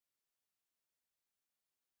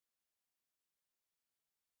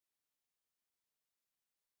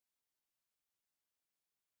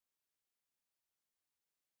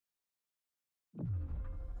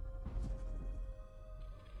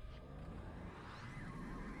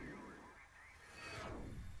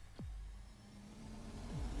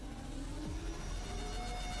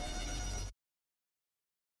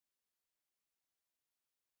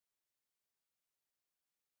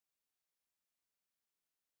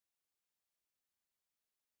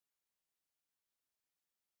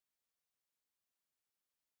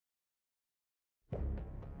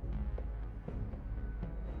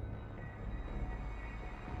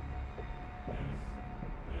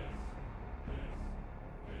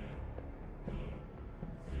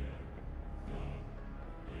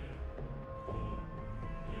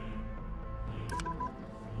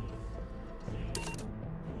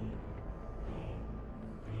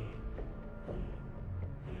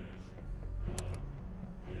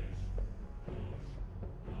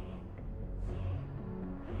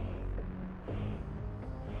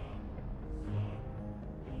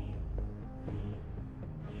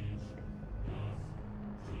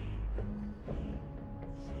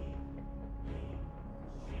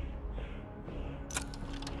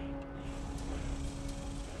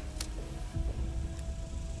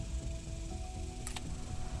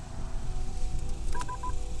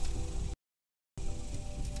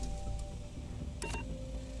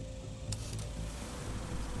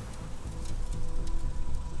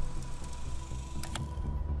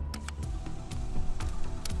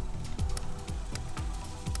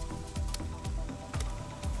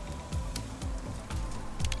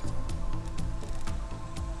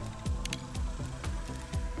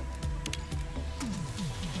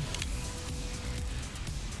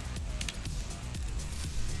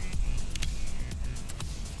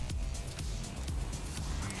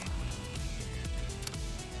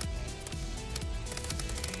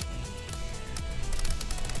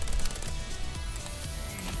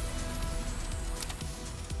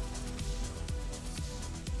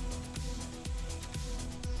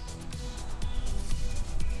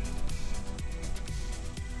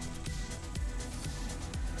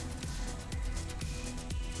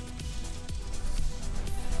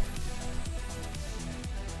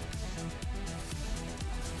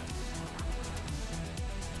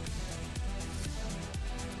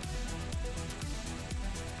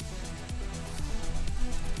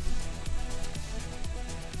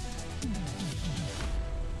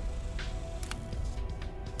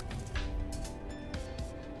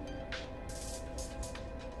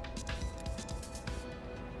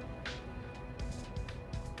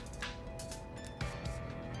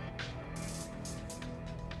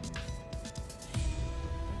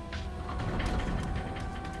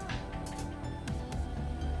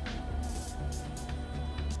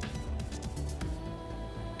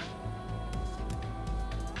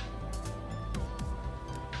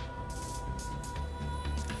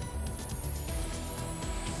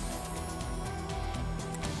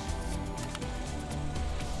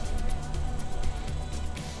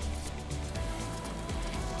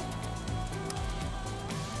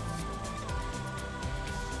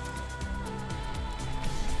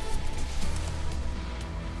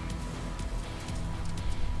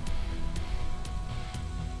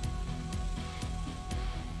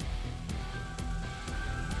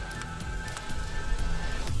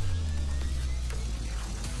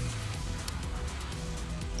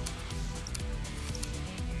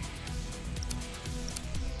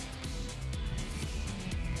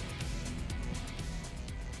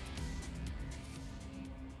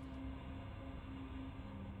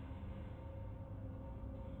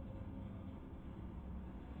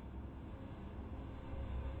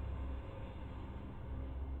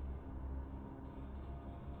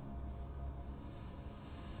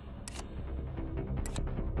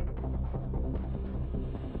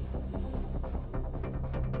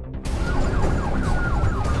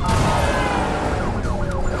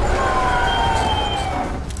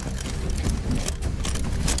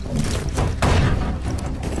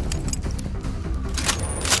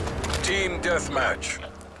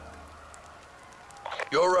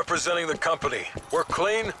representing the company. Work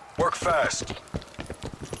clean, work fast.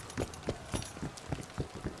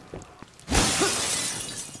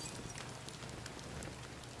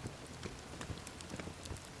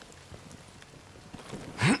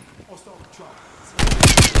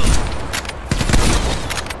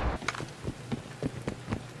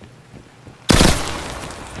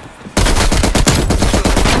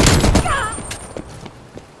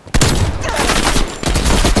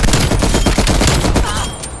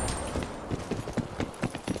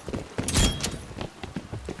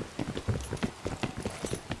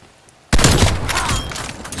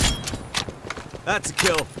 That's a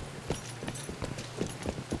kill.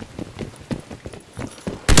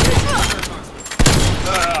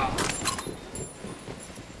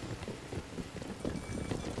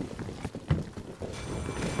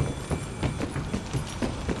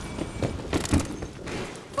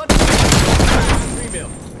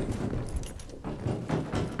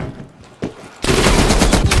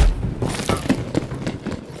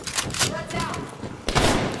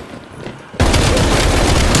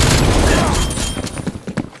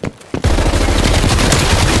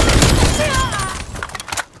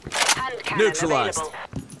 Neutralized.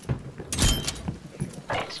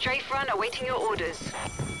 Strafe run awaiting your orders.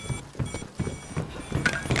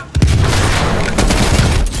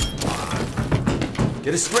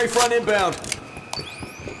 Get a strafe run inbound.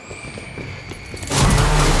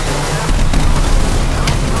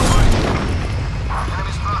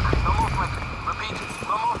 Enemy struck. No movement. Repeat.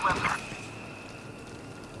 No movement.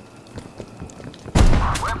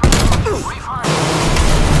 Weapon. Refire.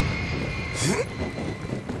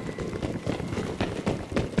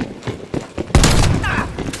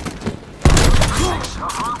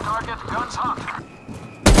 Affirm target. Guns hot.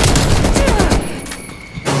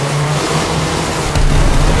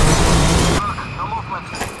 No movement.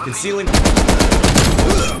 Concealing.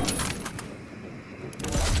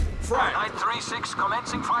 Frag. 936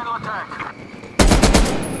 commencing final attack.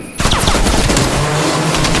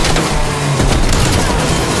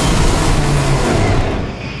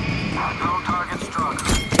 No target struck.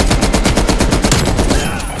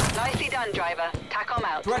 Nicely done, driver. TACOM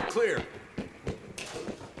out. Threat clear.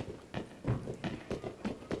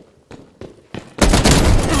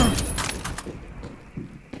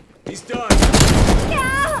 He's done.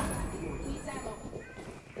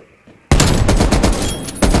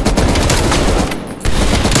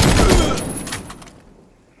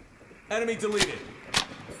 Enemy deleted.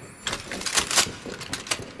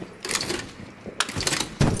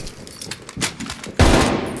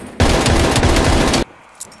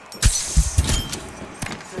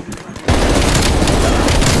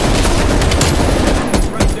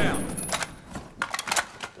 Threat down.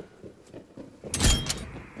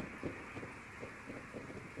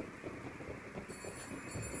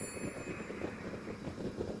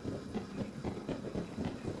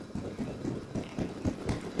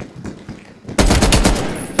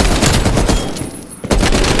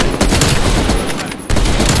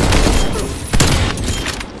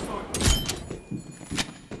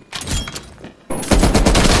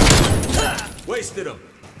 Wasted him.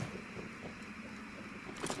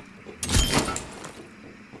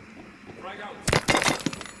 Frag out.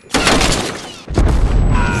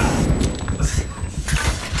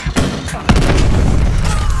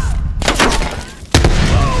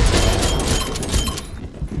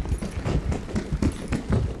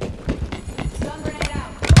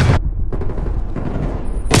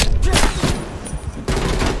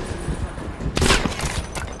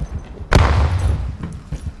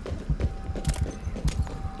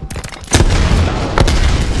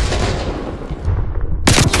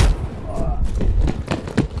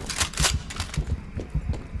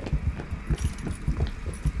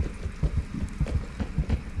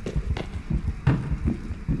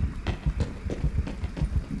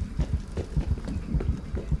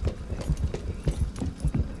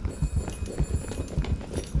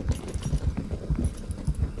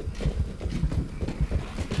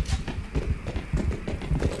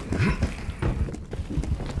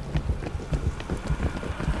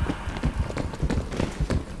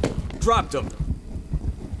 Dropped him.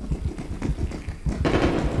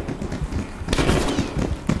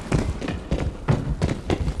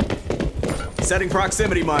 Setting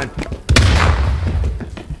proximity mine.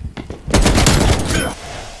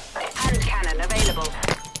 Hand cannon available.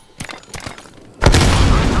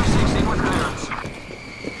 936 with clearance.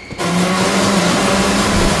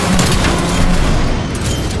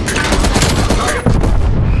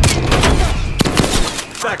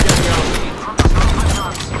 Back enemy out. From the sniper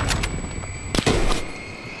guns.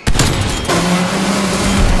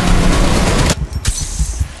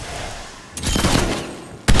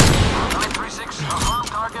 3-6, affirm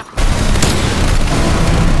target.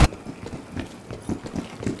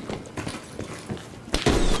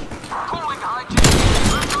 Pulling high G.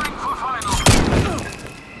 Returning for final.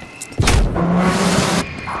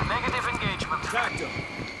 Negative engagement. Tracked him.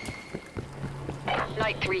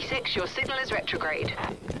 Night 3-6, your signal is retrograde.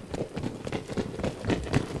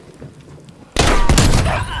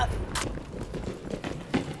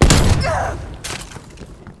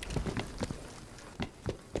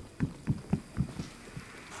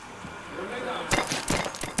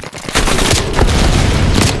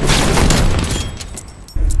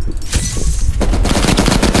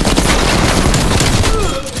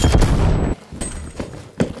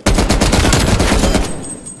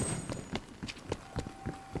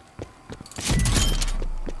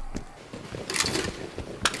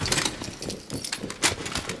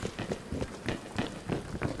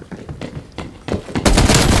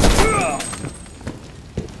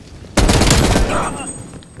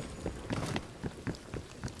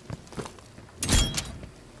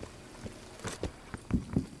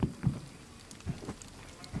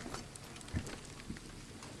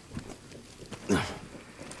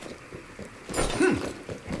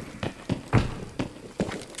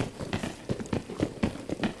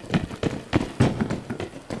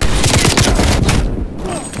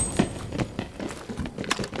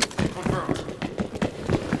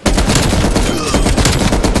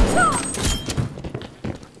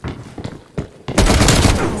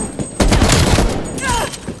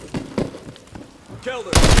 Killed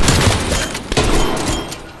her.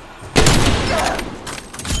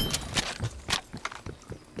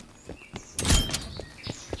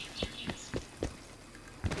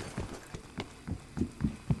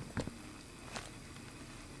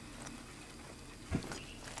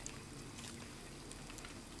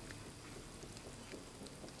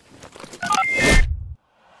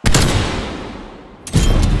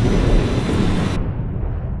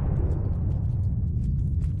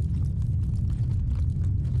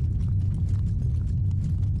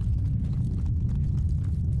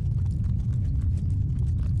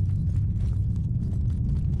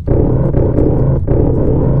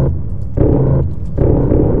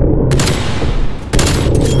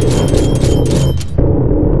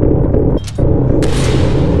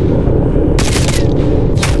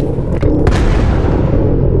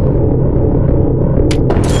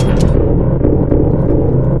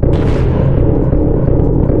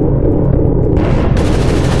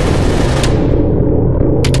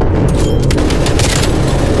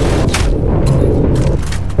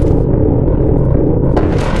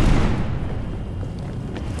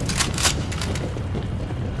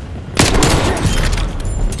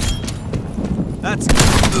 That's...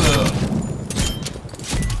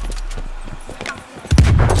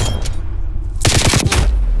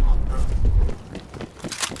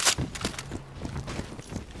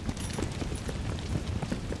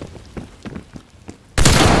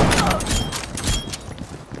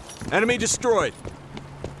 Enemy destroyed.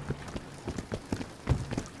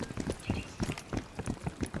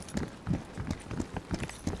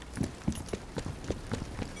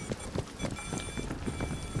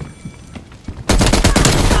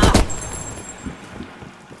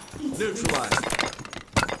 Neutralized.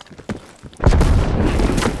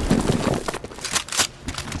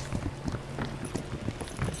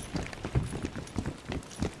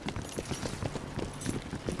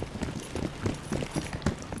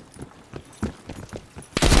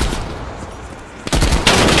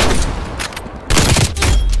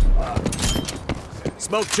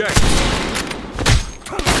 Smoke check.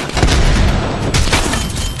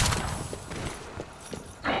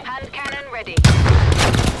 Hand cannon ready.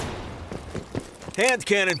 Hand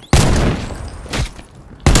cannon.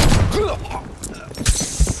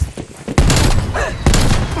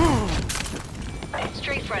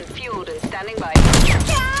 Straight front fueled and standing by.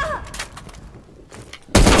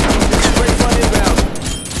 Straight front inbound.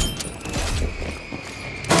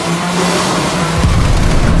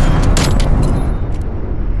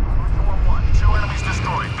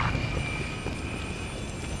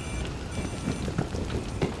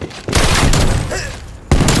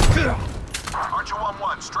 Archer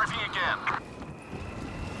 1-1, strafing again.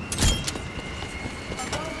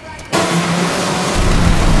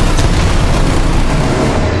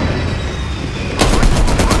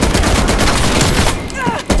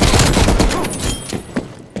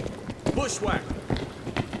 Bushwhack.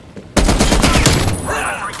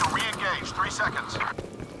 Ready to re-engage, 3 seconds.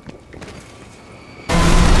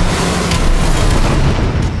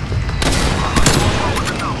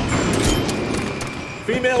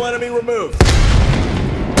 Female enemy removed.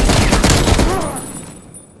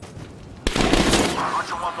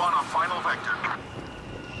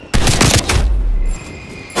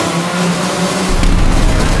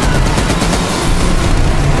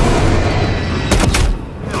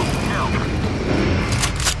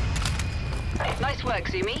 Nice work,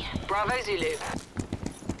 Zumi. Bravo, Zulu.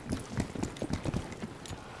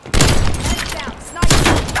 Heads down,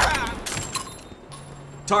 sniper!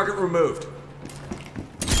 Target removed.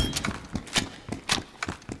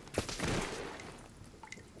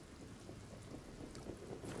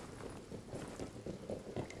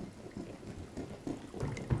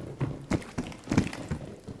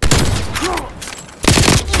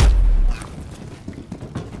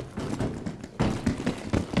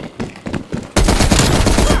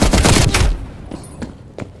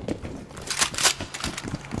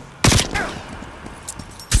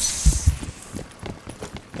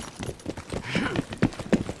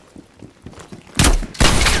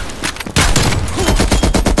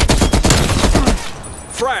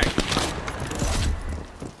 Frag!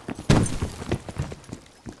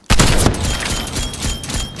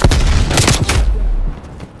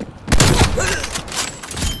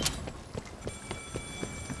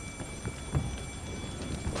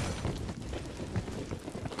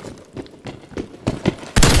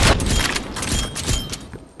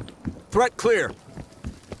 Threat clear.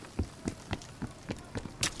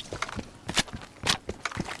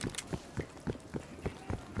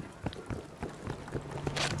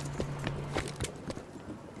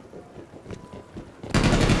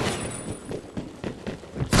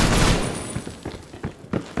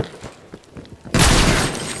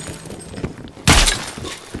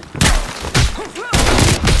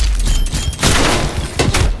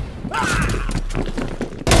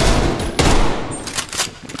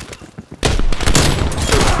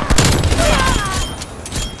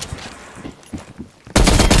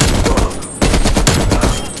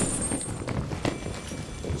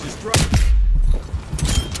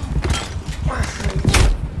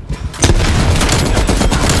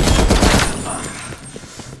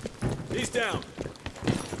 He's down.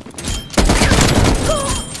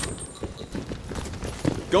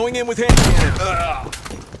 Going in with hand cannon.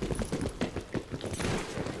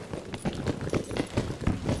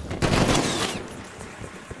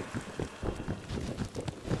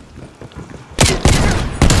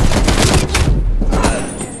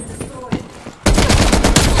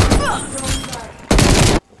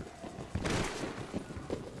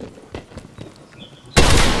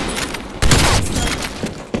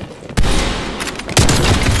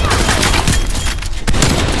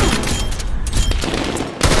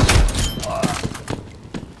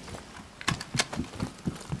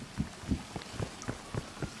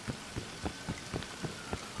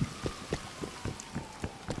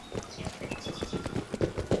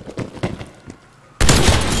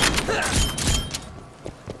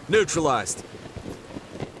 Neutralized.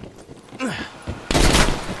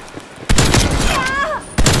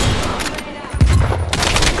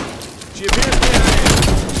 She appears behind.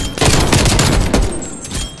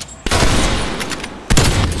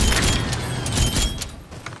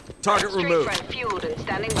 Target removed. Straight front fueled and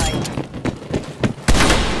standing by.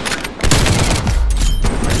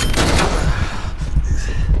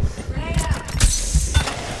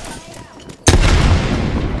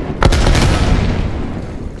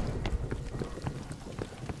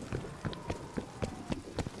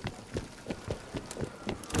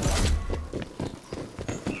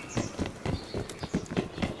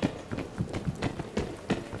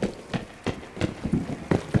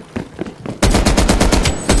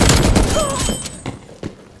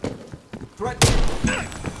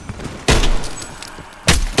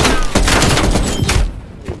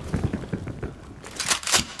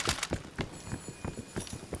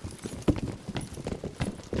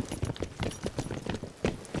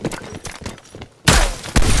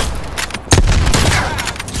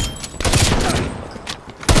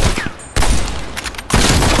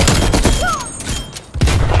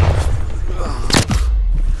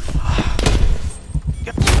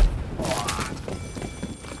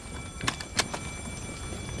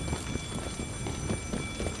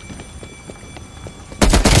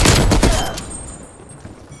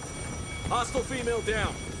 Hostile female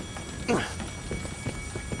down.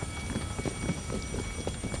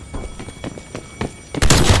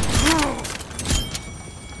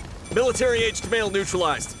 Military-aged male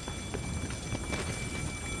neutralized.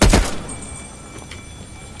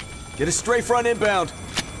 Get a stray front inbound.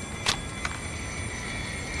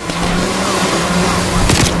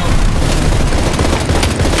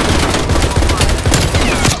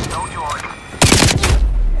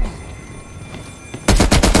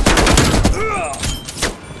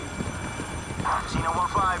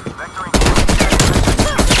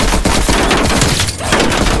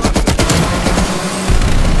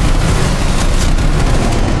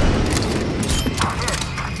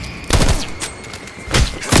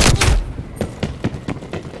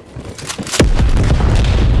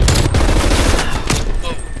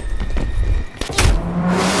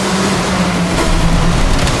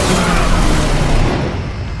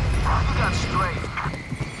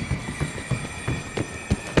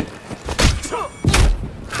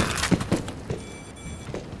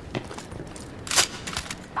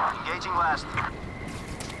 fast.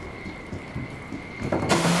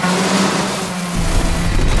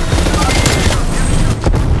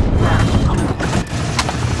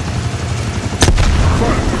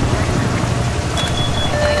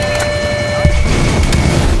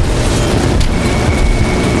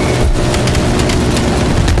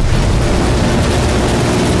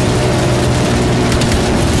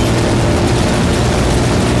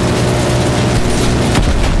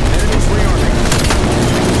 Enemies rearming.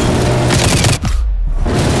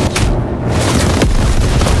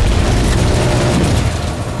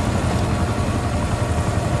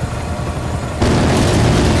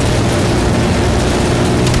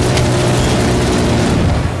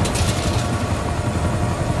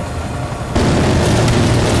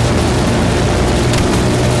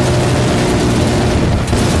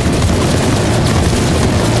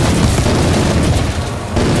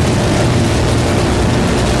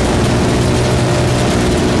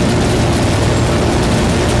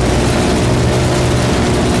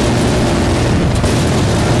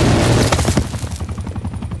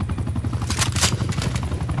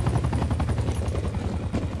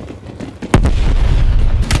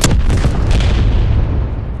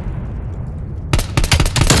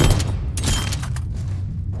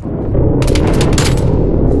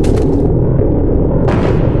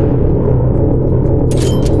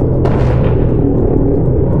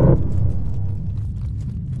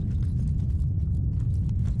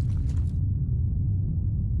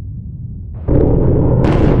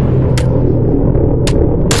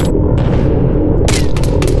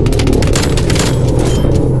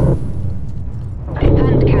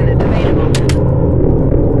 Hand cannon available.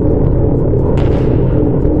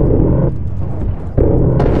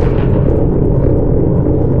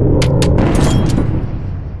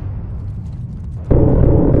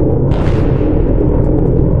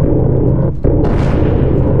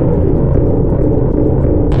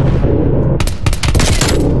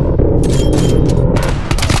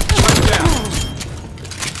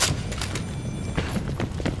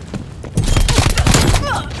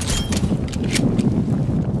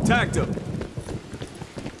 Tagged him.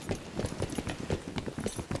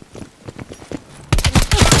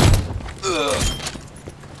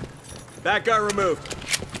 That guy removed.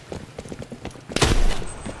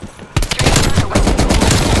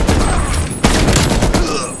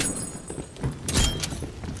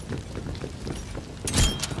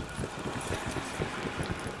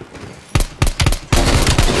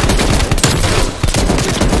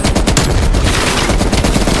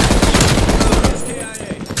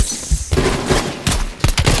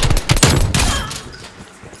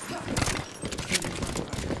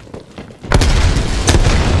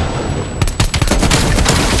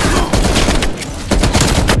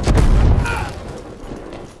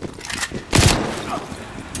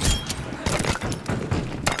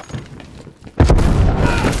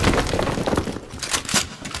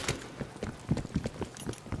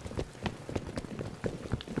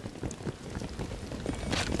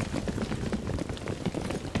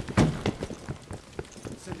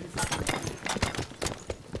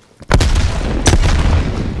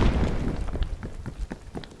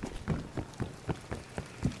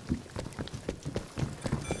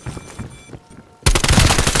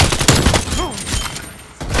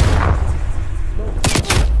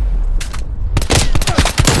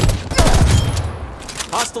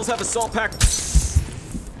 Hostiles have assault pack.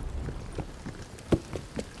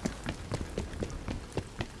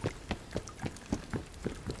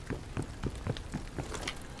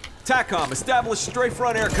 TACOM, establish strafe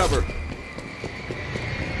front air cover.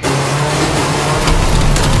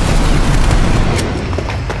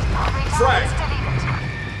 Frag.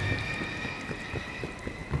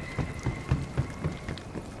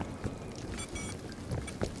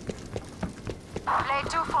 Blade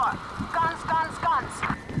 2-4. Guns, guns, guns.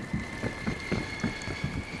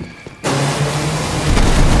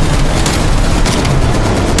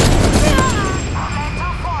 Blade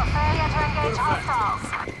 2-4. Failure to engage hostiles.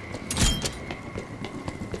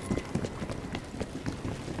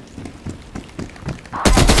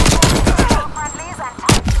 Friendlies and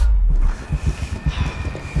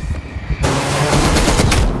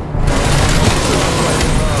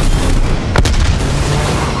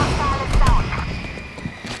hostile is down.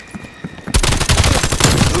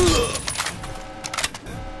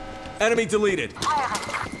 Enemy deleted. Firing.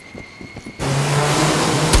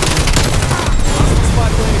 Hostile spy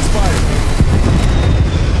plane expired.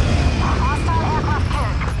 Hostile aircraft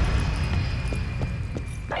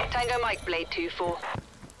killed. Tango Mike, Blade 2-4.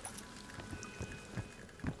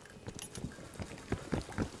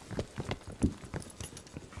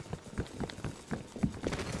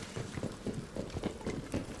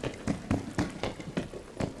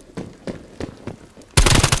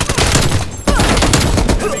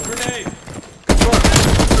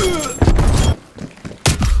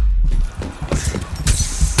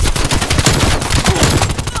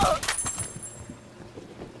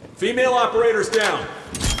 operators down.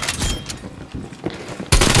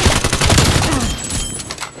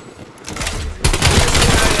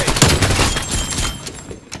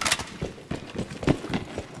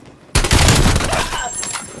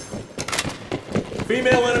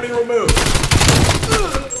 Female enemy removed.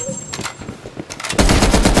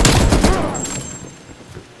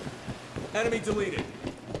 Enemy deleted.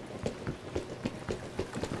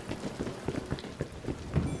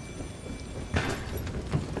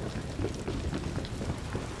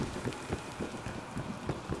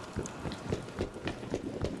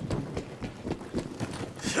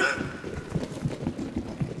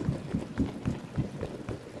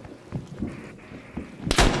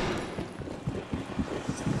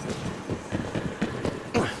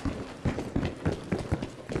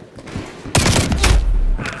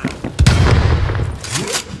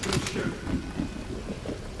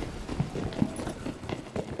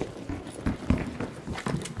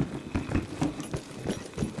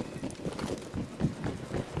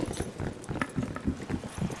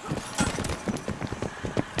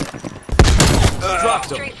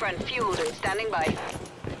 Dropped him. Straight front fueled and standing by.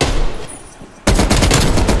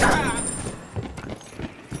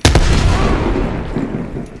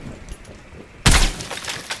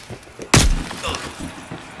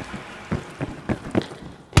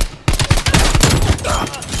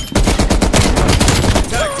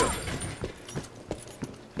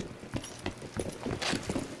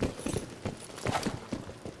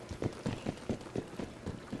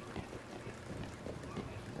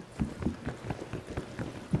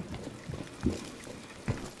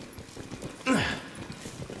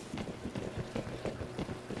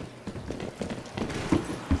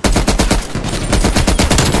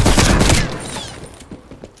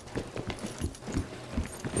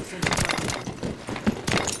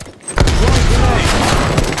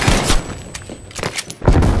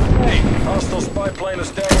 Hostile spy plane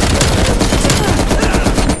established.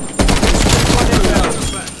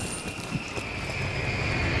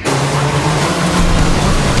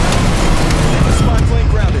 Spy plane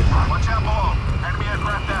grounded. Watch out below. Enemy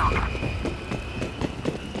aircraft down.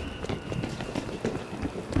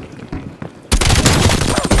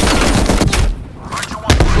 Roger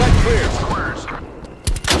one. Flight clear. Squares.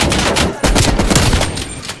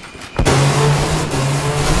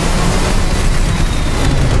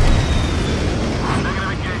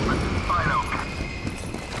 Negative engagement. Fido.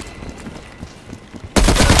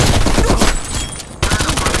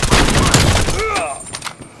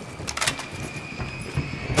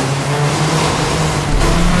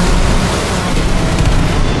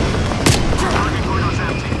 Target corridor's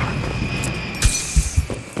empty.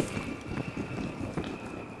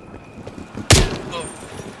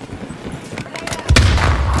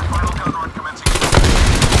 Final gun run commencing.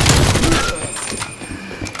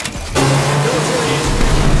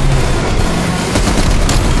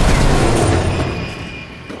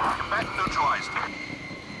 Combat neutralized.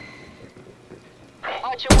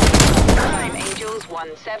 Archer 1, time Angels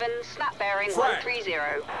 1-7, snap bearing Frag.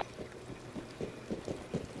 130.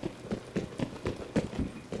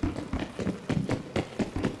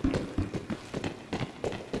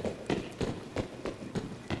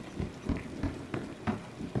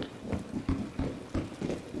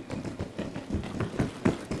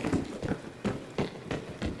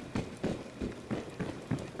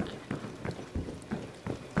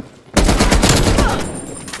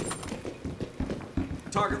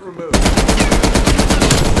 Target removed.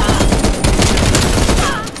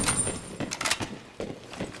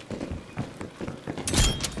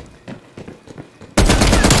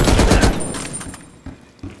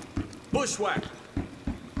 Bushwhack.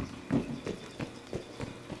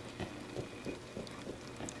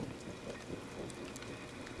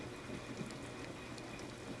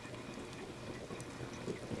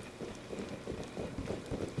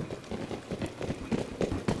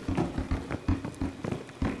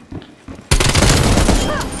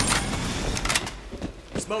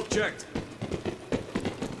 Smoke checked.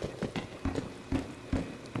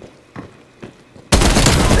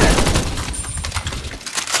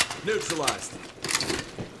 Neutralized.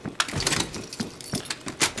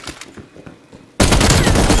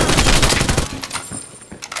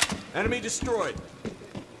 Enemy destroyed.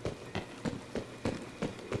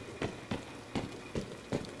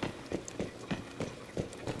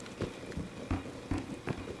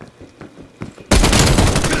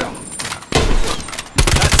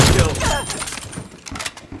 That's a kill.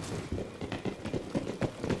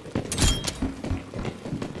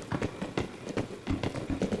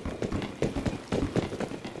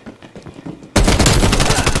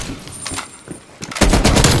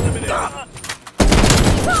 Eliminated.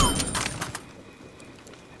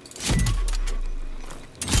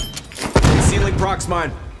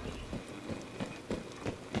 mine.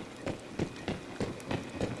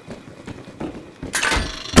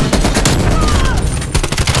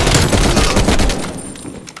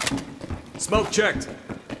 Smoke checked.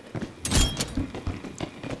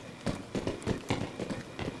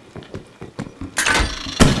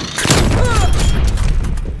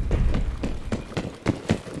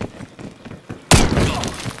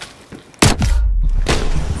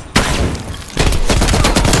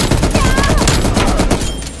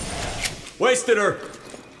 Wasted her.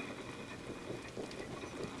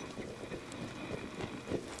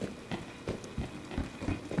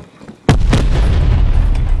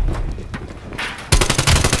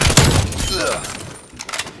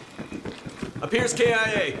 Appears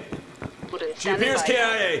KIA. She appears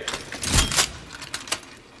KIA.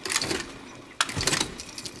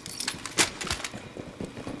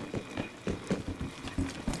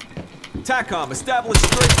 TACOM, establish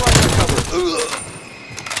straight front cover.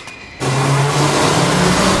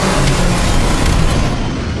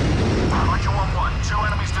 Archer 1-1, 2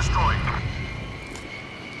 enemies destroyed.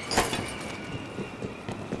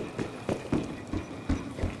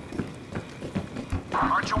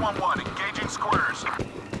 Archer 1-1, engaging squares.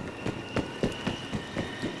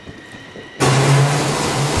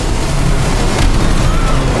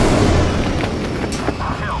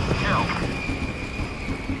 Kill.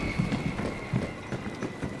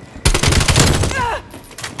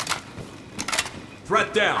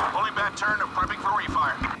 Threat down. Pulling back turn and prepping for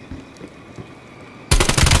refire.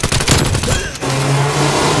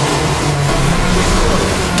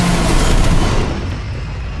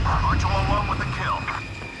 Archer 1-1 with the kill.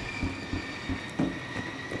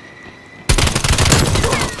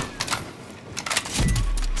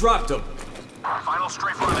 Dropped him. Final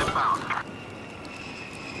strafe run inbound.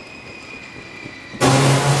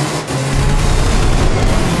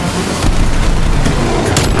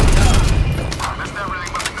 Missed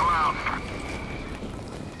everything but the cloud.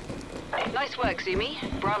 Nice work, Zumi.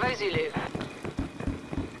 Bravo, Zulu.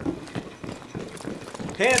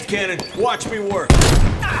 Hand cannon, watch me work.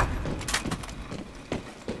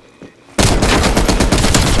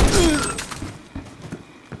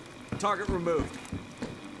 Target removed.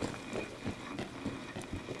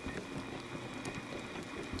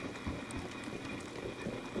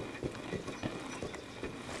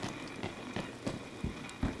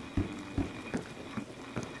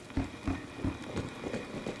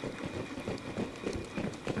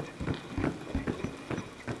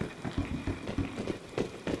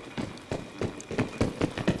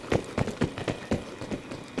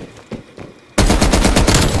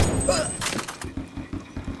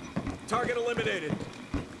 Target eliminated.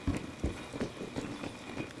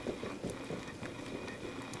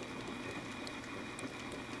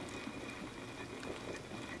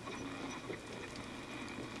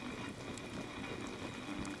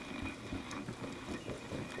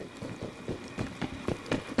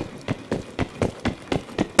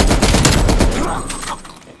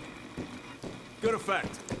 Good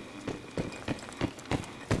effect.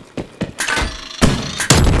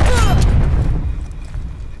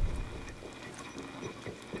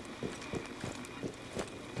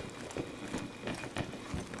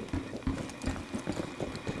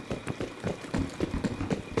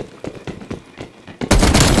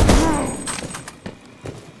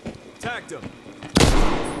 Tagged him.